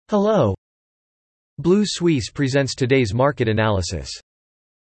Hello. Blue Suisse presents today's market analysis.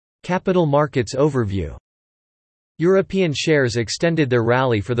 Capital Markets Overview. European shares extended their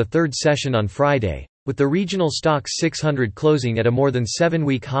rally for the third session on Friday, with the regional Stoxx 600 closing at a more than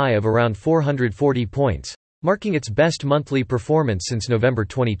 7-week high of around 440 points, marking its best monthly performance since November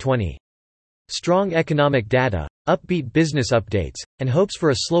 2020. Strong economic data, upbeat business updates, and hopes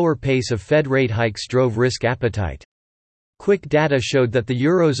for a slower pace of Fed rate hikes drove risk appetite. Quick data showed that the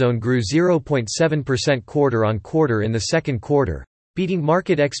Eurozone grew 0.7% quarter-on-quarter in the second quarter, beating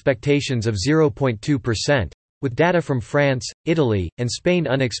market expectations of 0.2%, with data from France, Italy, and Spain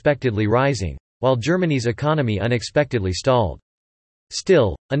unexpectedly rising, while Germany's economy unexpectedly stalled.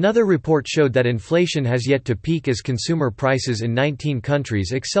 Still, another report showed that inflation has yet to peak as consumer prices in 19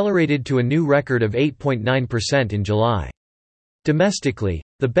 countries accelerated to a new record of 8.9% in July. Domestically,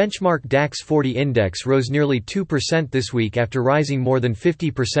 the benchmark DAX 40 index rose nearly 2% this week after rising more than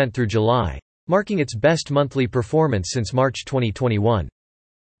 50% through July, marking its best monthly performance since March 2021.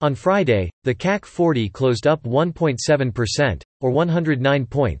 On Friday, the CAC 40 closed up 1.7%, or 109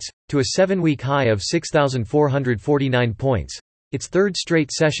 points, to a 7-week high of 6,449 points, its third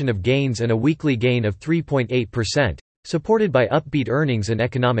straight session of gains and a weekly gain of 3.8%, supported by upbeat earnings and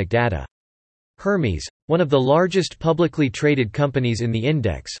economic data. Hermes, one of the largest publicly traded companies in the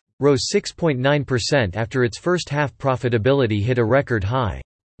index, rose 6.9% after its first-half profitability hit a record high,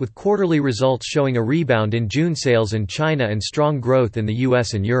 with quarterly results showing a rebound in June sales in China and strong growth in the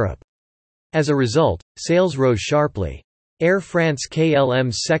US and Europe. As a result, sales rose sharply. Air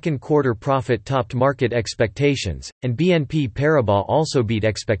France-KLM's second-quarter profit topped market expectations, and BNP Paribas also beat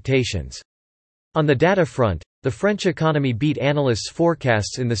expectations. On the data front, the French economy beat analysts'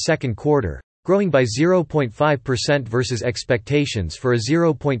 forecasts in the second quarter, growing by 0.5% versus expectations for a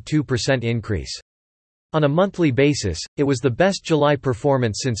 0.2% increase. On a monthly basis, it was the best July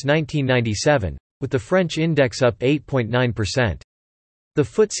performance since 1997, with the French index up 8.9%. The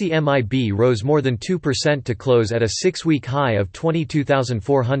FTSE MIB rose more than 2% to close at a 6-week high of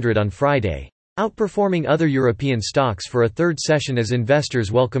 22,400 on Friday, outperforming other European stocks for a third session as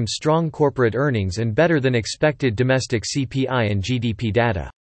investors welcomed strong corporate earnings and better-than-expected domestic CPI and GDP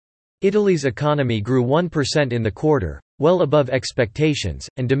data. Italy's economy grew 1% in the quarter, well above expectations,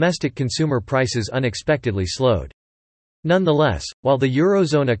 and domestic consumer prices unexpectedly slowed. Nonetheless, while the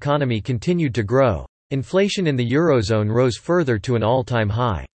Eurozone economy continued to grow, inflation in the Eurozone rose further to an all-time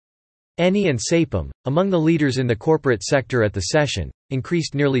high. Eni and Saipem, among the leaders in the corporate sector at the session,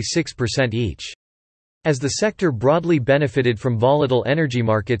 increased nearly 6% each. As the sector broadly benefited from volatile energy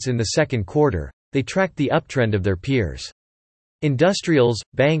markets in the second quarter, they tracked the uptrend of their peers. Industrials,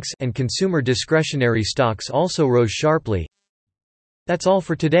 banks, and consumer discretionary stocks also rose sharply. That's all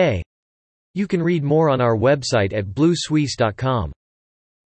for today. You can read more on our website at bluesuisse.com.